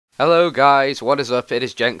Hello guys, what is up? It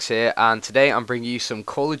is Jenks here, and today I'm bringing you some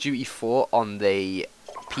Call of Duty 4 on the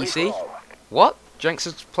PC. What? Jenks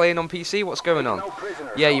is playing on PC? What's going on?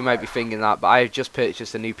 Yeah, you might be thinking that, but I have just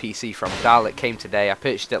purchased a new PC from Dell. It came today. I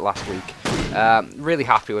purchased it last week. Really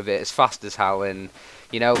happy with it. It's fast as hell, and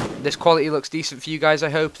you know, this quality looks decent for you guys,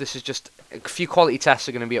 I hope. This is just a few quality tests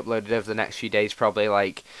are going to be uploaded over the next few days, probably,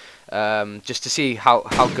 like just to see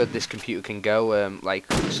how good this computer can go, like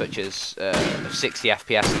such as 60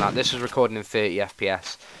 FPS and that. This was recording in 30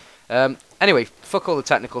 FPS. Anyway, fuck all the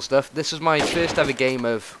technical stuff. This was my first ever game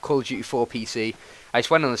of Call of Duty 4 PC. I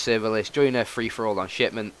just went on the server list, joined a free-for-all on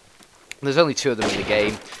shipment. There's only 2 of them in the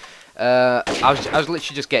game. I was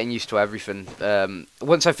literally just getting used to everything.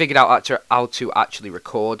 Once I figured out how to actually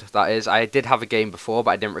record, that is, I did have a game before,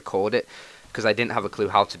 but I didn't record it because I didn't have a clue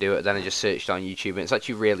how to do it. Then I just searched on YouTube, and it's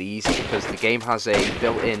actually really easy because the game has a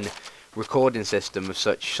built-in recording system of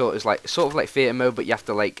such sort of like theater mode, but you have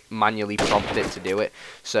to like manually prompt it to do it.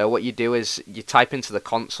 So what you do is you type into the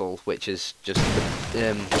console, which is just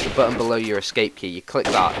the button below your escape key. You click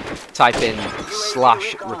that, type in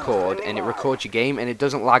 /record, and it records your game, and it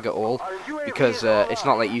doesn't lag at all because it's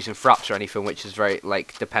not like using Fraps or anything, which is very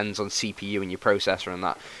like depends on CPU and your processor and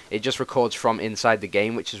that. It just records from inside the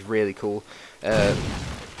game, which is really cool.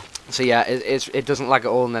 So yeah, it doesn't lag at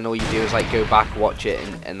all, and then all you do is like go back, watch it,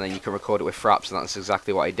 and then you can record it with Fraps, and that's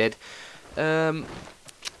exactly what I did.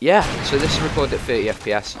 Yeah, so this is recorded at 30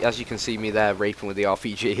 FPS. As you can see me there raping with the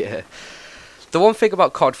RPG. The one thing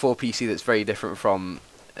about COD 4 PC that's very different from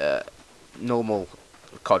normal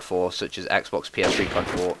COD 4, such as Xbox, PS3 COD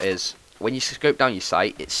 4, is when you scope down your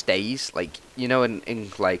sight, it stays. Like, you know,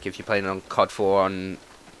 in like if you're playing on COD 4 on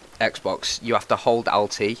Xbox, you have to hold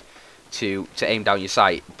LT to aim down your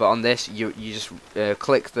sight, but on this you just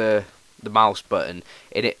click the mouse button,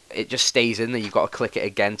 and it just stays in there. You've got to click it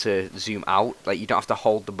again to zoom out. Like, you don't have to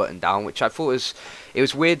hold the button down, which I thought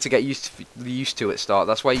was weird to get used to at start.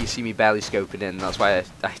 That's why you see me barely scoping in. That's why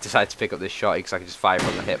I decided to pick up this shot, because I can just fire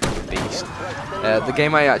from the hip like a beast. The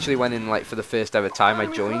game I actually went in like for the first ever time I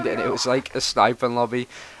joined, and it was like a sniping lobby,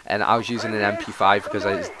 and I was using an MP5 because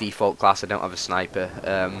it's default class. I don't have a sniper.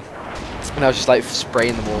 And I was just like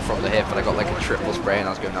spraying them all from the hip, and I got like a triple spray, and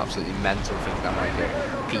I was going absolutely mental, thinking I'm like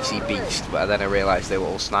a PC beast. But then I realised they were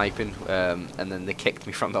all sniping, and then they kicked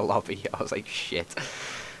me from the lobby. I was like, shit.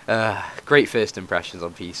 Great first impressions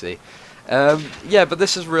on PC. Yeah, but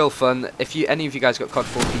this is real fun. If any of you guys got COD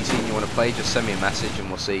 4 PC and you want to play, just send me a message and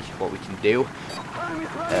we'll see what we can do.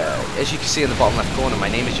 As you can see in the bottom left corner, my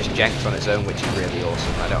name is just Jenks on its own, which is really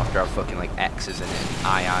awesome. I don't have to have fucking like X's in it and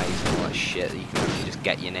IIs and all that shit. You can actually just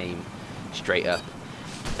get your name straight up.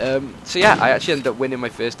 So yeah, I actually ended up winning my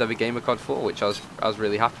first ever game of COD 4, which I was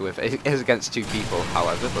really happy with. It is against 2 people,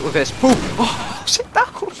 however, but with this, boom! Oh, sit down!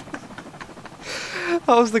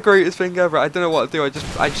 That was the greatest thing ever. I don't know what to do. I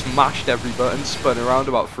just mashed every button, spun around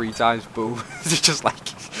about 3 times, boom! Just like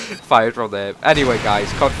fired from there. Anyway,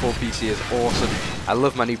 guys, COD 4 PC is awesome. I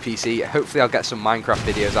love my new PC. Hopefully, I'll get some Minecraft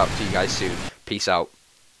videos out to you guys soon. Peace out.